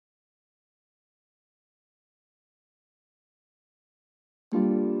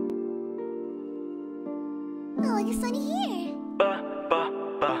AyooFleeTony here.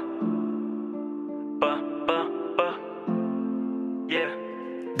 Yeah.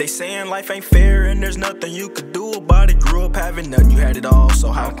 They saying life ain't fair and there's nothing you could do about it. Grew up having nothing, you had it all,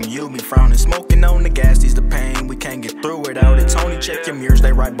 so how can you be frowning? Smoking on the gas, ease the pain, we can't get through without it. Tony, check your mirrors,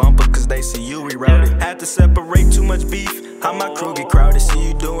 they right bumper cause they see you rerouted. Had to separate too much beef, how my crew get crowded. See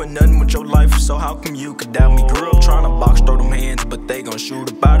you doing nothing with your life, so how come you could doubt me? Grew up trying to box, throw them hands, but they gon' shoot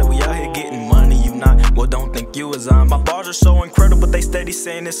about it. We out here getting money, you not, well don't think you a zombie. My bars are so incredible, but they steady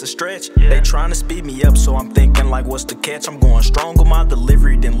saying it's a stretch. They trying to speed me up, so I'm thinking like what's the catch? I'm going strong on my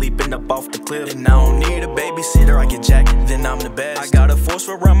delivery, then leaping up off the cliff. And I don't need a babysitter, I get jacked, then I'm the best. I got a force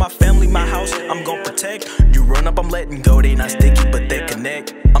around my family, my house, I'm gon' protect. You run up, I'm letting go, they not sticky, but they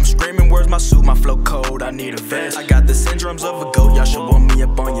connect. I'm screaming, where's my suit, my flow cold, I need a vest. I got the syndromes of a goat, y'all should want me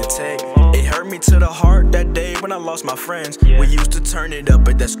up on your tech. It hurt me to the heart that day when I lost my friends. We used to turn it up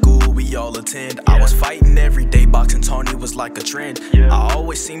at that school we all attend. I was fighting every day, boxing Tony was like a trend. I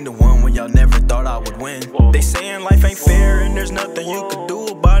always seemed to win when y'all never thought I would win. They saying life ain't fair and there's nothing you could do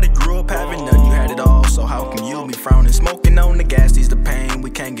about it. Grew up having nothing, you had it all, so how can you be frowning? Smoking on the gas, ease the pain, we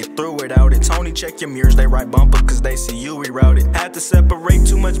can't get through without it. Tony, check your mirrors, they right bumper cause they see you rerouted. Had to separate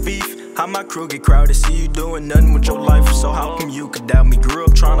too much beef, how my crew get crowded. See you doing nothing with your life, so how come you could doubt me? Grew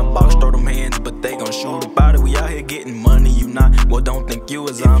up trying to box, throw them hands, but they gon' shoot about it. We out here getting money, you not, well don't think you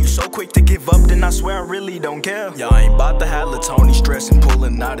a zombie. If you so quick to give up, then I swear I really don't care. Y'all ain't bout to have Tony stressing,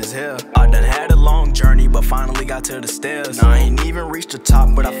 pulling out his hair. I done had a long journey, but finally got to the stairs. Now I ain't even reached the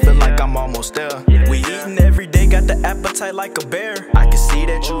top, but I feel like I'm almost there. We eating every day, got the appetite like a bear. I can see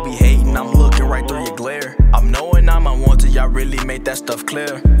that you be hating, I'm looking right through your glare. I'm knowing I'm unwanted, y'all really made that stuff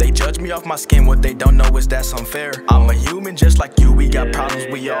clear. They judge me off my skin, what they don't know is that's unfair. I'm a human just like you, we got problems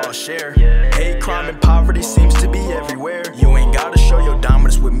we all share. Hate, crime, and poverty seems to be everywhere. You ain't gotta show your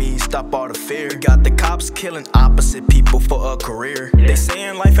dominance with me, stop all the fear. We got the cops killing opposite people for a career. They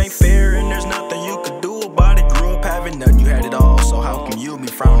saying life ain't fair and there's nothing you could do about it. Grew up having nothing, you had it all, so how come you be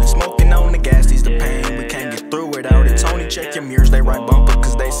frowning? Smoking on the gas, ease the pain, we can't get through without it. Tony, check your mirrors, they right bumper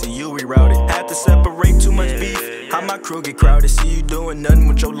cause they see you rerouted. Had to separate too much beef, how my crew get crowded. See you doing nothing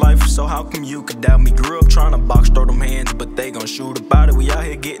with your life, so how come you could doubt me? Grew up trying to box, throw them hands, but they gon' shoot about it. We out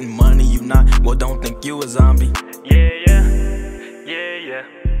here getting money, you not, well don't think you a zombie. Yeah, yeah, yeah,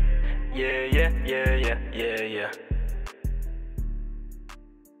 yeah, yeah, yeah, yeah, yeah, yeah.